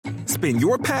Spin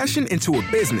your passion into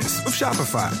a business with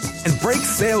Shopify and break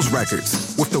sales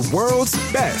records with the world's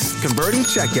best converting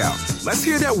checkout. Let's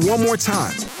hear that one more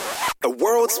time. The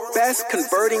world's best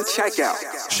converting checkout.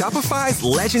 Shopify's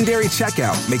legendary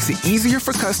checkout makes it easier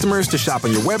for customers to shop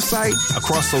on your website,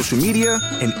 across social media,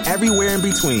 and everywhere in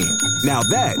between. Now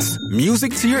that's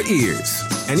music to your ears.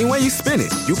 Any way you spin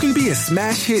it, you can be a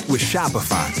smash hit with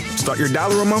Shopify. Start your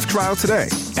 $1 a month trial today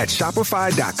at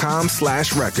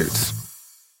shopify.com/records.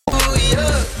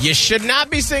 You should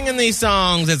not be singing these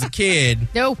songs as a kid.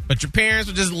 No. But your parents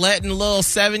were just letting little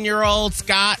 7-year-old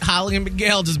Scott, Holly, and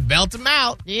Miguel just belt them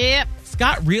out. Yep.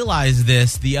 Scott realized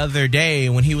this the other day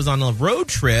when he was on a road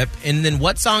trip, and then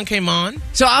what song came on?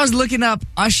 So I was looking up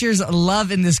Usher's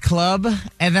Love in This Club,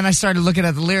 and then I started looking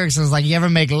at the lyrics. I was like, you ever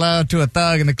make love to a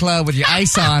thug in the club with your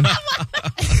ice on?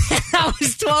 I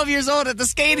was 12 years old at the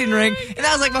skating rink, and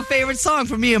that was like my favorite song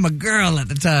for me and my girl at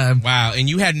the time. Wow, and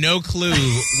you had no clue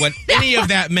what any of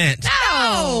that meant.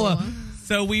 No!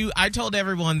 So I told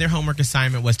everyone their homework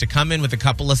assignment was to come in with a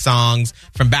couple of songs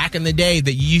from back in the day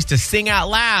that you used to sing out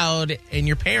loud, and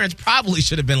your parents probably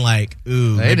should have been like,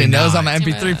 ooh, They didn't know it was on my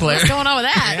MP3 player. What's going on with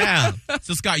that? Yeah.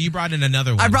 So, Scott, you brought in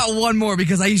another one. I brought one more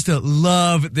because I used to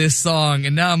love this song,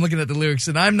 and now I'm looking at the lyrics,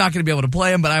 and I'm not going to be able to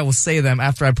play them, but I will say them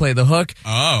after I play the hook.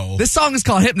 Oh. This song is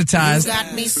called Hypnotized. You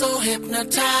got me so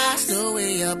hypnotized, the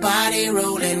way your body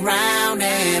rolling round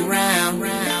and round.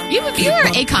 You're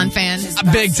an Akon fan.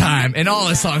 Big time, and all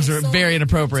his songs are very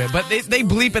inappropriate, but they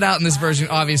bleep it out in this version,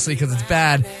 obviously, because it's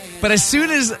bad. But as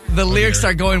soon as the lyrics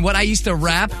start going, what I used to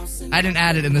rap, I didn't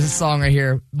add it in this song right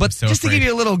here. But so just afraid. to give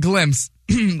you a little glimpse,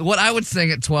 what I would sing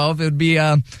at 12, it would be...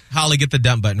 Holly, get the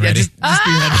dump button ready. Just do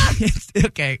that.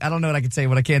 Okay, I don't know what I can say,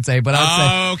 what I can't say, but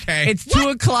I would say... Okay. It's 2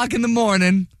 o'clock in the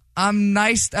morning, I'm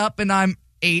niced up and I'm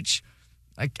H.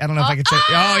 I don't know if I can say...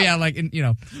 Oh, yeah, like, you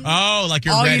know. Oh, like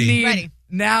you're all ready. you need Ready.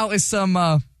 now is some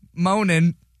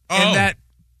moaning, and that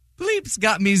bleep's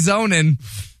got me zoning.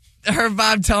 Her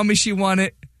vibe tell me she want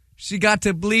it. She got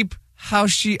to bleep how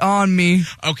she on me.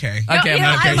 Okay. Okay,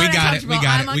 I'm we got it.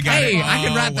 Hey, I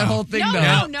can rap that whole thing,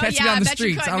 though. No, Catch yeah, me on the I bet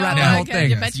you streets. could. I'll No, rap I that whole could. thing.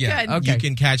 You bet you could. Okay. You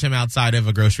can catch him outside of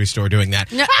a grocery store doing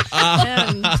that. No.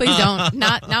 Please don't.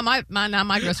 Not my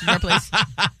grocery store, please.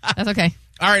 That's okay.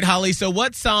 All right, Holly, so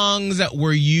what songs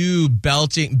were you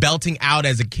belting out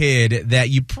as a kid that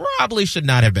you probably should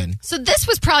not have been? So this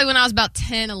was probably when I was about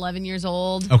 10, 11 years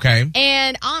old. Okay.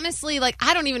 And honestly, like,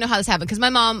 I don't even know how this happened because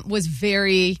my mom was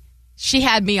she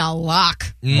had me on lock.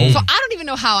 So I don't even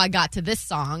know how I got to this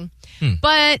song.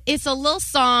 But it's a little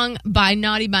song by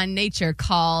Naughty by Nature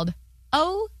called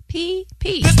OPP.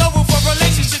 There's no room for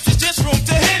relationships, it's just room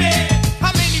to hit it.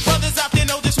 How many brothers out there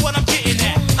know this what I'm getting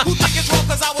at? Who think it's wrong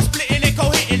cause I was splitting and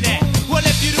co-hitting that? Well,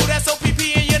 if you do, that's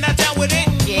OPP and you're not down with it.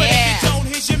 Yeah. But if you don't,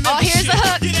 here's your membership. Here's the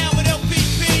hook. You're down with OPP.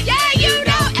 Yeah, you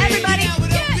know, everybody.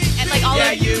 Yeah. And like all the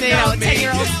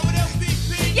 10-year-olds.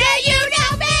 Yeah, you know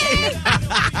me.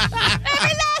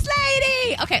 Every last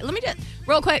lady. Okay, let me just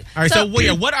real quick. All right, so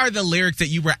what are the lyrics that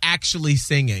you were actually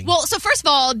singing? Well, so first of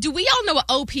all, do we all know what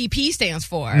OPP stands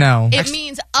for? No. It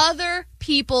means other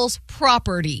people's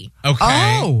property. Okay.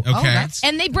 Oh, okay. that's...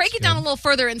 And they break it down a little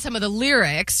further in some of the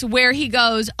lyrics where he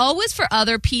goes, O is for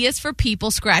other, P is for people,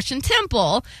 scratch and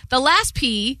temple. The last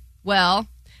P, well,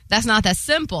 that's not that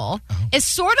simple. It's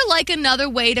sort of like another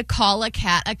way to call a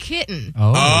cat a kitten. Oh,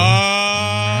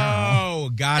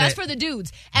 got That's it. for the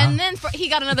dudes. And then he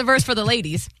got another verse for the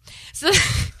ladies. So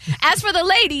as for the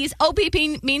ladies,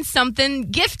 OPP means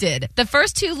something gifted. The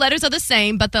first 2 letters are the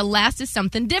same, but the last is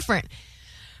something different.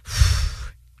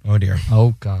 Oh, dear.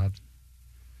 Oh, God.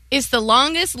 It's the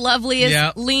longest, loveliest,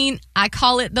 Yep. lean. I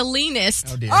call it the leanest.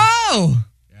 Oh, dear. Oh!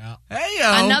 Yeah.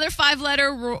 Hey-o. Another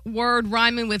 5-letter word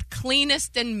rhyming with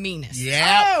cleanest and meanest.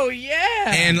 Yeah. Oh, yeah.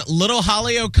 And little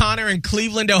Holly O'Connor in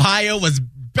Cleveland, Ohio was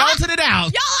belting it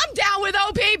out. Y'all, I'm down with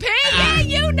OPP. Yeah,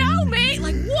 you know me.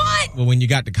 Like, what? Well, when you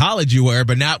got to college, you were,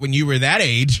 but not when you were that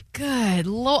age. Good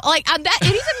Lord. Like, that, it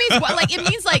even means what? Like, it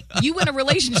means, like, you in a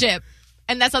relationship,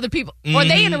 and that's other people. Or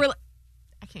they in a relationship.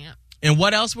 I can't. And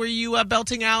what else were you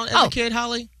belting out as a kid,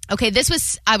 Holly? Okay,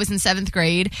 I was in 7th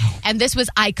grade, and this was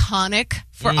iconic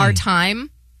for our time.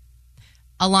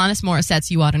 Alanis Morissette's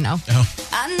You Ought to Know. Oh.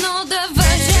 I know the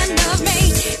version of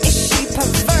me. Is she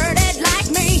perverted like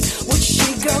me? Would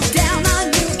she go down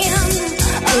on you in a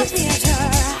theater?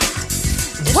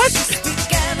 What?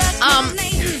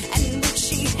 And would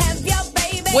she have your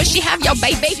baby? Would she have your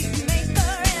baby? Make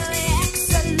her really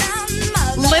excellent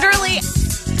mother. Literally,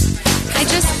 I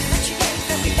just...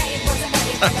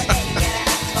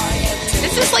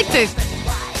 This is like the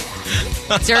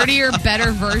dirtier,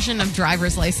 better version of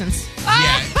driver's license.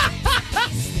 Yes.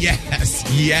 Yes.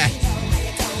 Yes.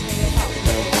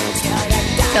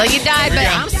 Till you die, but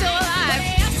I'm still alive.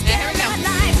 Yeah, here we go.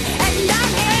 And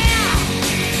I'm here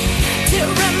to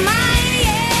remind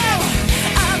you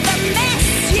of the mess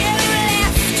you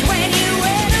left when you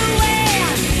went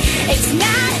away. It's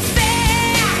not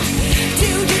fair to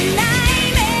deny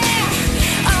me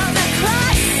of the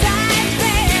cross I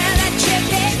bear that you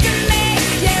did to me.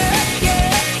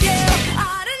 You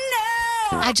ought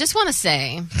to know. I just want to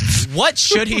say, What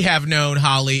should he have known,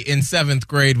 Holly, in 7th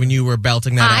grade when you were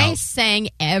belting that I out? sang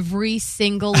every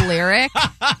single lyric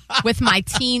with my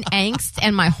teen angst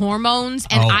and my hormones,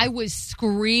 and I was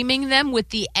screaming them with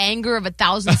the anger of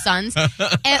 1,000 suns. And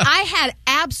I had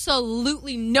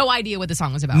absolutely no idea what the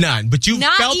song was about. None, but you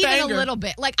Not felt the even anger. a little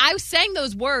bit. Like, I sang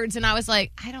those words, and I was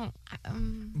like,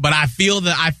 But I feel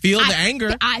the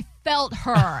anger. I felt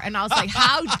her, and I was like,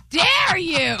 how dare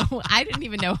you? I didn't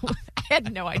even know. I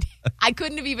had no idea. I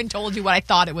couldn't have even told you what I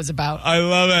thought it was about. I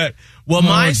love it. Well,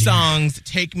 my songs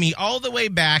take me all the way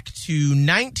back to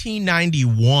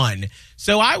 1991.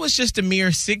 So I was just a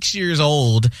mere 6 years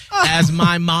old as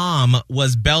my mom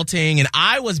was belting, and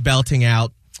I was belting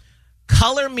out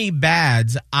Color Me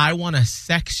Bad's I Wanna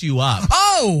Sex You Up.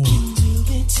 Oh!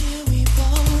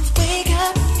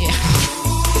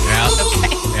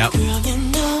 Yep.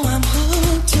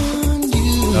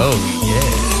 Oh,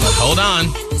 yeah. But hold on.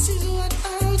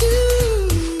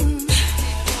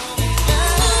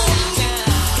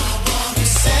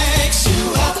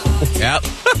 Yep.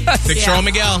 6-year-old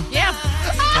Miguel. Yeah.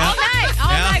 All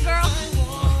night, girl.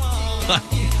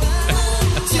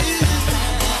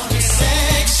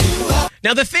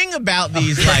 Now, the thing about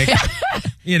these, like,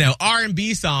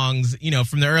 R&B songs,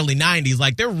 from the early 90s,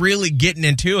 like, they're really getting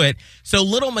into it. So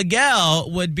little Miguel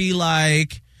would be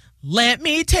like, let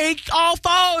me take off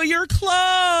all your clothes.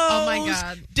 Oh, my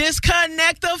God.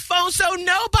 Disconnect the phone so nobody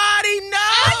knows.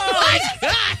 Oh, my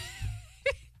God.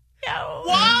 No.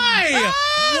 Why?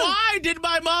 Why did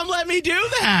my mom let me do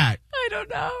that? I don't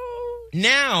know.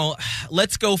 Now,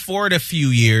 let's go forward a few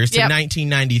years to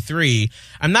 1993.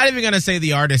 I'm not even going to say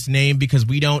the artist's name because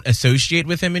we don't associate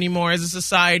with him anymore as a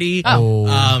society.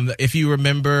 If you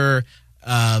remember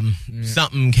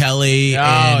something Kelly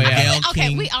and Gail Okay,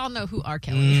 King. we all know who R.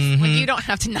 Kelly is. Like, you don't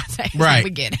have to not say his name. Right. We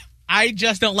get it. I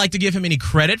just don't like to give him any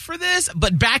credit for this,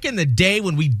 but back in the day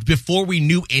before we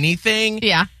knew anything,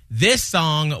 this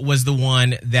song was the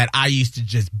one that I used to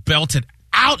just belt it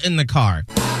out in the car.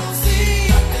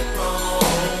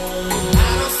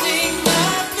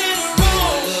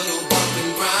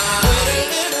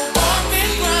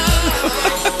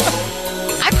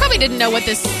 I probably didn't know what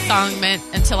this song meant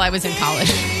until I was in college.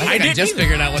 I just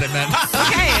figured out what it meant.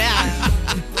 Okay, yeah.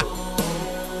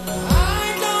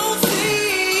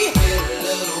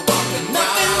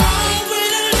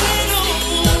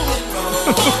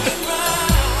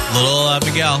 Little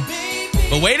Miguel.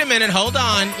 But wait a minute, hold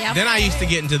on. Yep. Then I used to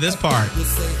get into this part.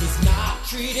 He's not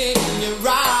treating you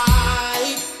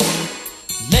right.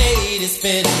 Lady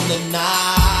spend the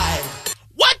night.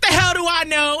 What the hell do I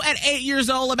know at 8 years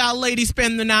old about Lady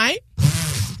Spend the Night?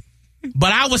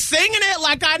 But I was singing it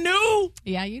like I knew.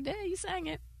 Yeah, you did. You sang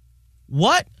it.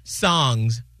 What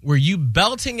songs were you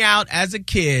belting out as a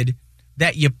kid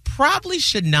that you probably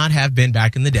should not have been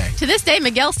back in the day? To this day,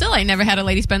 Miguel still ain't never had a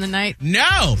lady spend the night. No,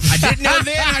 I didn't know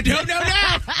then. I don't know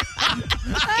now.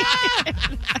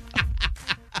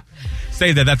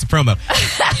 Say that. That's a promo.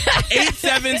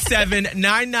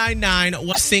 877-999.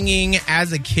 What singing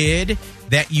as a kid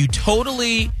that you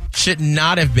totally should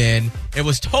not have been? It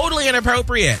was totally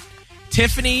inappropriate.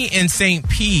 Tiffany in St.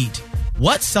 Pete.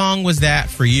 What song was that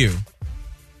for you?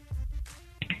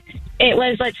 It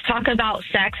was Let's Talk About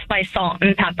Sex by Salt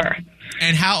and Pepper.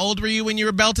 And how old were you when you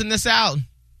were belting this out?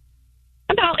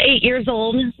 About 8 years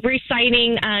old,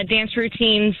 reciting dance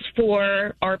routines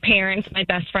for our parents. My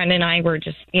best friend and I were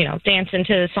just, dancing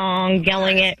to the song,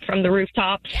 yelling it from the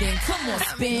rooftops. Wow.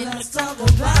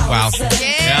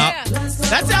 Yeah.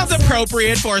 That sounds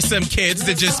appropriate for some kids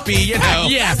to just be,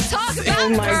 Yeah. Talk about Oh,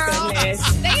 my girl.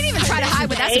 goodness. They didn't even try to hide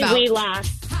what that's Hey, about. we laugh.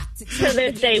 To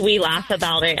this day, we laugh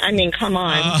about it. I mean, come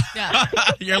on. Yeah.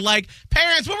 You're like,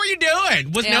 parents, what were you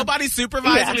doing? Was Yeah. nobody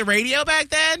supervising the radio back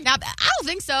then? Now, I don't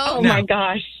think so. Oh, No. my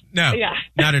gosh. No, Yeah.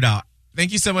 not at all.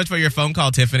 Thank you so much for your phone call,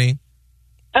 Tiffany.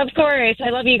 Of course. I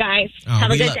love you guys. Oh,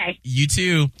 Have a we good day. You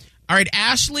too. All right,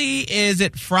 Ashley, is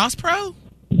it Frost Pro?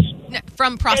 No,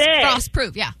 from It is. Frost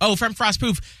Proof, yeah. Oh, from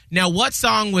Frostproof. Now, what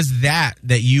song was that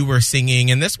you were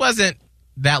singing? And this wasn't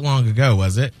that long ago,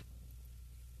 was it?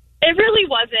 It really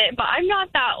wasn't, but I'm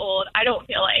not that old, I don't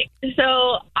feel like.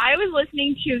 So I was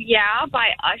listening to Yeah by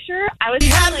Usher. I was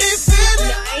probably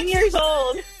 9 years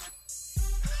old.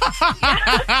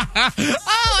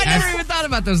 I never even thought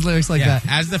about those lyrics like that.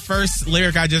 As the first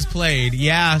lyric I just played,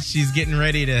 she's getting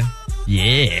ready to.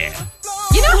 Yeah.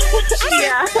 You know,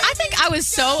 I think I was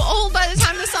so old by the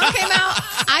time the song came out,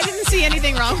 I didn't see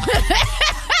anything wrong with it.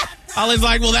 Ollie's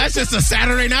like, well, that's just a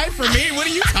Saturday night for me. What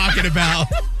are you talking about?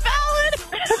 Valid.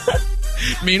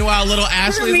 Meanwhile, little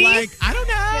Ashley's like, I don't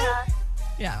know.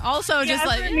 Yeah, also just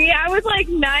like... For me, I was like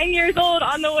 9 years old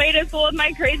on the way to school with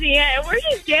my crazy aunt, and we're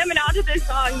just jamming out to this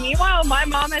song. Meanwhile, my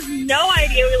mom has no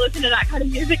idea we listen to that kind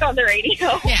of music on the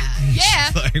radio. Yeah.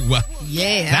 Like, well,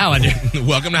 Now I do.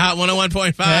 welcome to Hot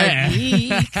 101.5.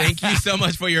 Yeah. Thank you so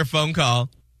much for your phone call.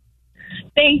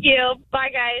 Thank you. Bye,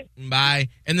 guys. Bye.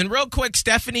 And then real quick,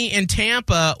 Stephanie in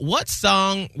Tampa, what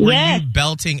song were you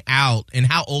belting out, and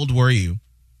how old were you?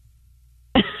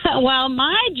 Well,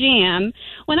 my jam,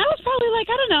 when I was probably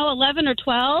 11 or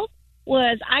 12,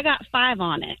 was I Got 5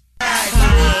 on It.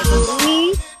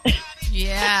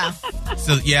 Yeah.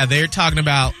 So, they're talking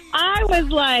about... I was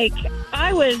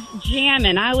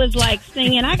jamming. I was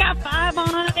singing, I got 5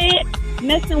 on it,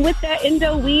 messing with that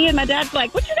Indo-wee, and my dad's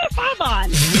like, what you got 5 on?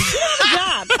 You have a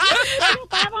job. You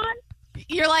got 5 on?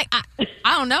 You're like,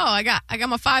 I don't know. I got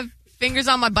my 5 fingers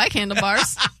on my bike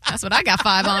handlebars. That's what I got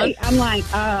 5 on. I'm like,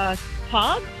 Pog?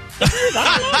 I don't know.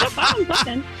 I got 5 on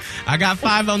something. I got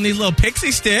 5 on these little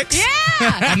pixie sticks.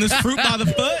 Yeah. On this fruit by the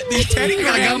foot. These Teddy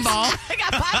Grahams. I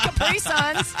got 5 Capri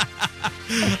Suns.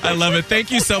 I love it. Thank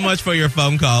you so much for your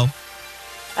phone call.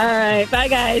 All right. Bye,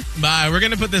 guys. Bye. We're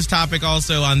going to put this topic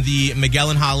also on the Miguel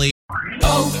and Holly.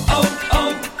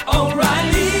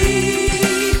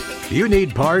 O'Reilly. You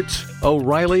need parts?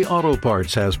 O'Reilly Auto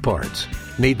Parts has parts.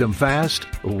 Need them fast?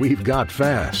 We've got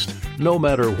fast. No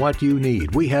matter what you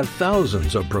need, we have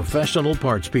thousands of professional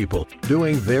parts people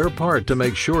doing their part to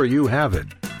make sure you have it.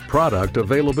 Product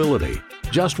availability.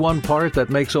 Just one part that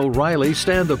makes O'Reilly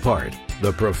stand apart.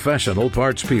 The professional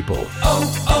parts people.